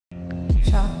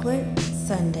Chocolate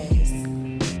Sundaes.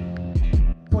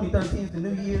 2013 is the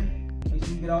new year. Make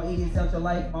sure you get all idiots out your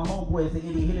life. My homeboy is an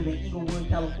idiot. He live in Inglewood,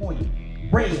 California.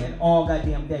 Red all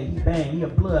goddamn day. He bang, he a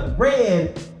blood.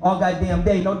 Red all goddamn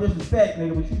day. No disrespect,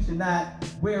 nigga, but you should not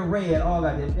wear red all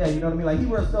goddamn day. You know what I mean? Like, he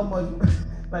wears so much,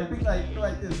 like this.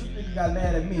 This nigga got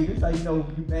mad at me. This is how you know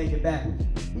you bang it backwards.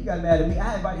 He got mad at me.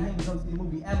 I invited him to go see the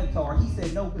movie Avatar. He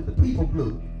said no because the people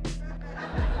blue.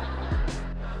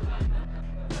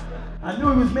 I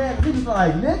knew he was mad because he was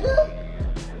like, nigga,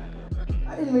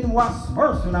 I didn't even watch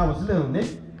Smurfs when I was little,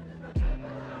 nigga.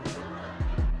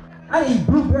 I didn't eat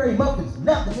blueberry muffins,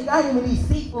 nothing, nigga. I didn't even eat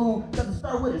seafood because it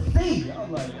started with a C. I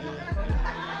was like,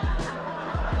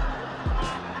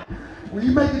 when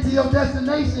you make it to your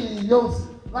destination and your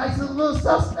life's a little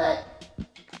suspect,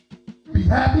 be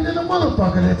happy than a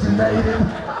motherfucker that you made it.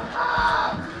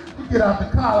 You get out the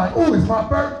car like, oh, it's my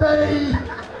birthday.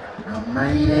 I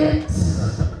made it.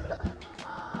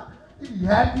 You be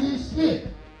happy as shit.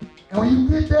 And when you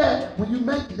get that, when you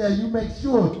make it there, you make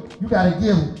sure you gotta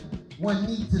give one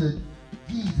knee to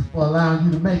Jesus for allowing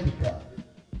you to make it there.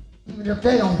 Even if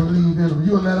they don't believe in them,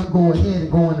 you'll let them go ahead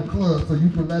and go in the club so you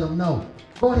can let them know.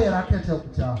 Go ahead, I'll catch up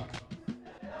with y'all.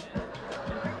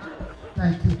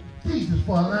 Thank you, Jesus,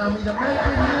 for allowing me to make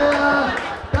it here.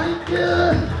 Thank you.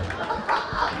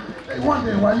 They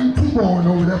wondering why you T-boing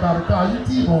over there by the car. You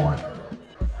T-boing.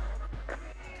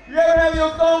 You ever have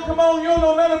your song come on, you don't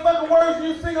know none of the fucking words, and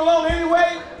you sing along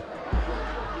anyway?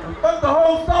 And fuck the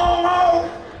whole song off.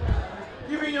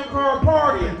 You in your car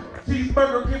partying.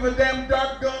 Cheeseburger, give a damn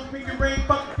dark gun, pinky ring,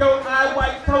 fuck your eye,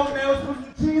 white toenails, put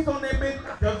some cheese on that bitch.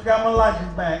 Just got my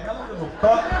license back. I don't give a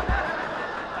fuck.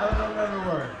 I don't know none of the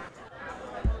words.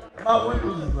 My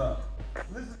windows is up.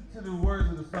 Listen to the words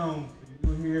of the songs, and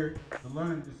you'll hear the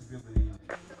learning disability.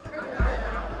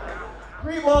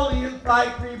 Cream on the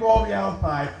inside, cream on the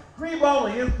outside. Cream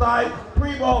on the inside,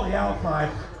 cream on the outside.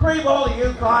 Cream on the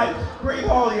inside, cream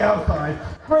on the outside.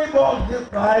 Cream on the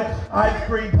inside, ice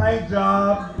cream paint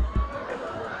job.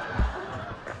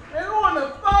 And who in the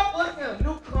fuck look at a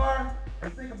new car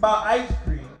and think about ice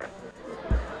cream?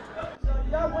 So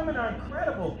y'all women are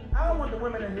incredible. I don't want the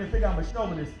women in here to think I'm a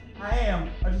chauvinist. I am.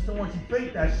 I just don't want you to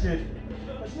think that shit.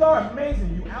 But you are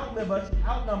amazing. You outlive us, you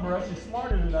outnumber us, you're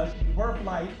smarter than us, you birth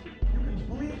life.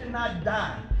 Bleed and not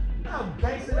die. You know how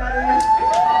gangster that is?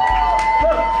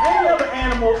 Look, any other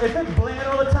animal, if it bled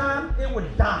all the time, it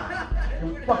would die. It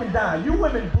would fucking die. You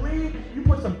women bleed, you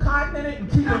put some cotton in it and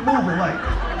keep it moving like,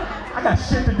 I got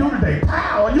shit to do today.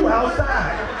 Pow, and you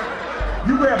outside.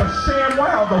 You grab a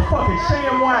ShamWow, the fucking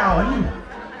ShamWow, and you.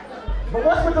 But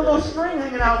what's with the little string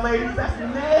hanging out, ladies? That's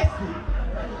nasty.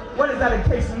 What is that, in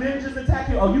case ninjas attack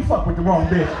you? Oh, you fuck with the wrong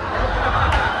bitch.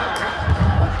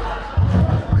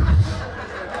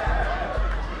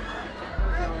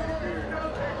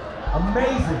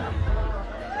 Amazing.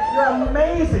 You're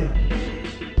amazing.